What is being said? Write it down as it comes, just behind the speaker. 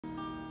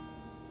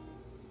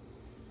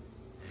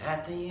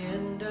At the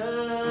end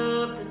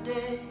of the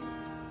day,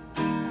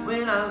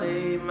 when I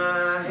lay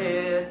my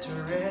head to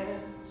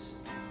rest,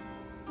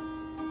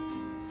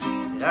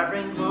 did I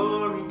bring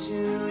glory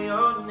to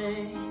your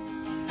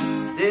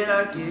name? Did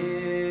I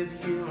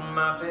give you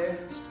my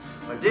best?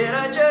 Or did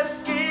I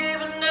just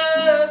give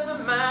enough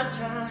of my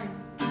time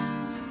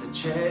to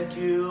check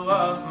you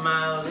off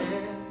my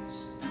list?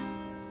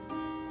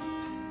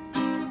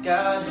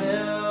 God,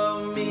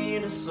 help me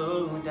to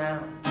slow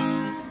down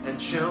and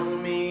show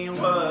me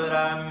what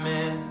I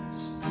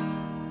missed.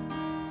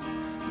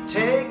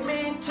 Take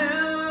me to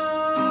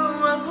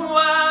a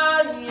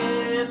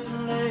quiet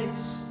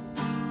place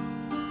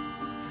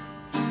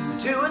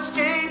to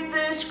escape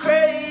this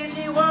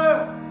crazy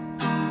world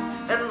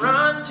and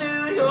run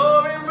to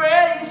your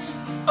embrace.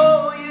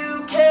 Oh,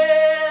 you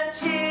can't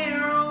hear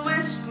a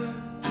whisper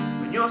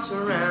when you're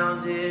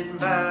surrounded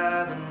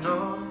by the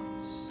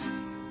noise.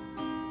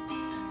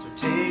 So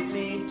take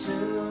me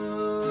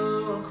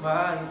to a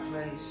quiet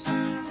place.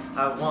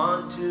 I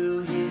want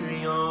to hear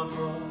your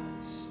voice.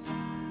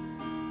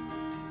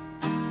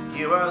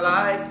 You are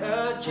like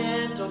a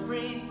gentle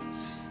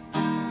breeze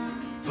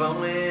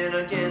blowing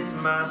against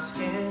my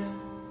skin.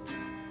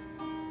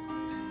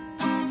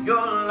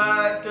 You're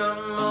like a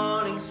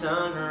morning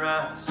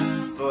sunrise,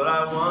 but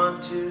I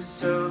want to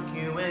soak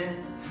you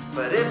in.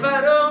 But if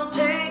I don't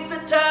take the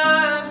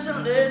time to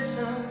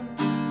listen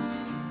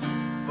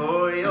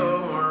for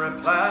your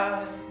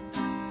reply,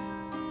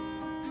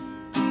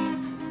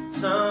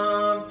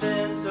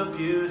 something so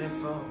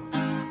beautiful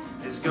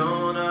is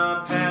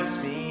gonna pass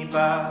me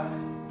by.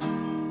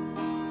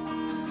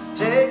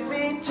 Take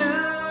me to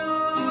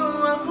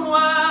a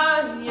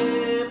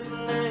quiet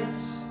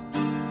place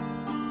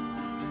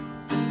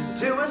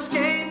to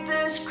escape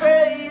this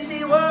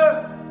crazy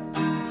world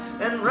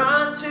and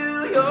run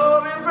to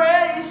your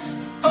embrace.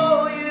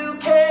 Oh, you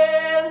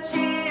can't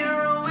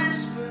hear a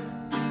whisper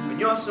when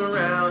you're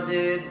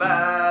surrounded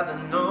by the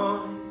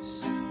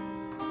noise.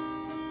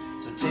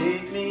 So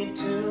take me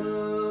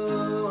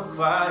to a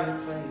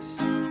quiet place.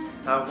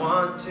 I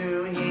want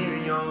to hear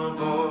your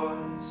voice.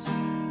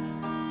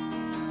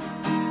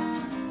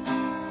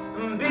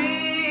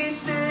 Be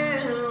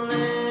still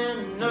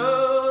and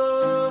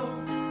know.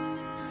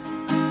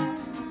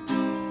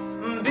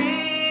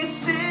 Be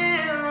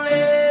still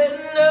and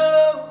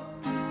know.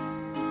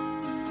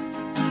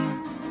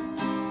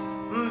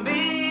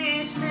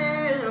 Be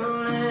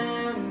still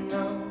and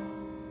know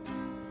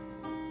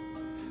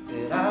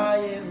that I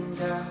am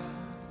God.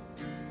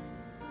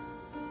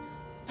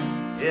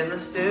 In the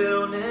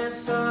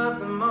stillness of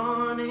the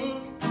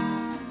morning,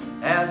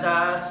 as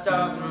I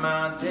start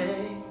my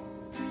day,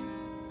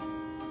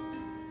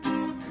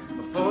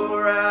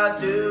 before I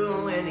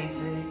do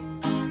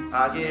anything,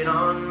 I get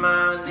on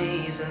my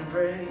knees and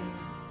pray.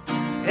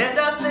 And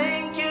I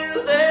thank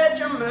you that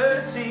your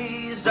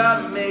mercies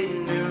are made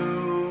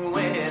new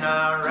when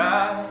I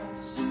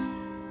rise.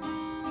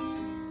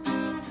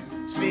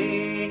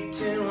 Speak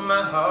to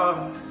my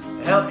heart,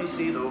 help me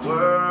see the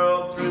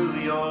world through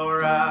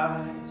your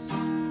eyes.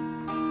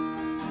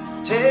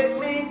 Take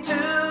me to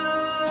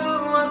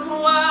a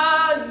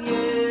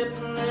quiet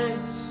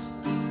place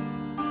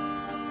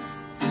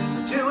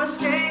to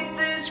escape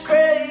this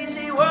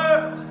crazy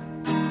world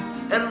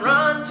and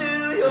run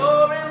to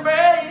your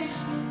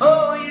embrace.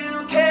 Oh,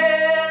 you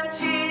can't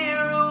hear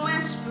a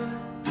whisper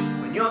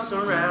when you're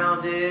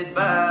surrounded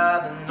by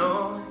the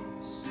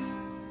noise.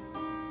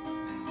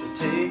 So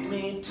take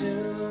me to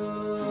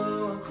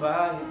a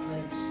quiet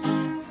place.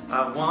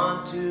 I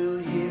want to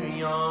hear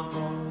your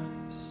voice.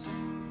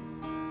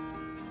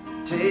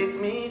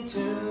 Take me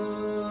to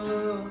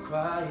a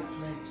quiet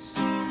place.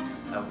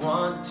 I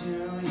want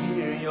to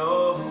hear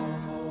your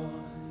voice.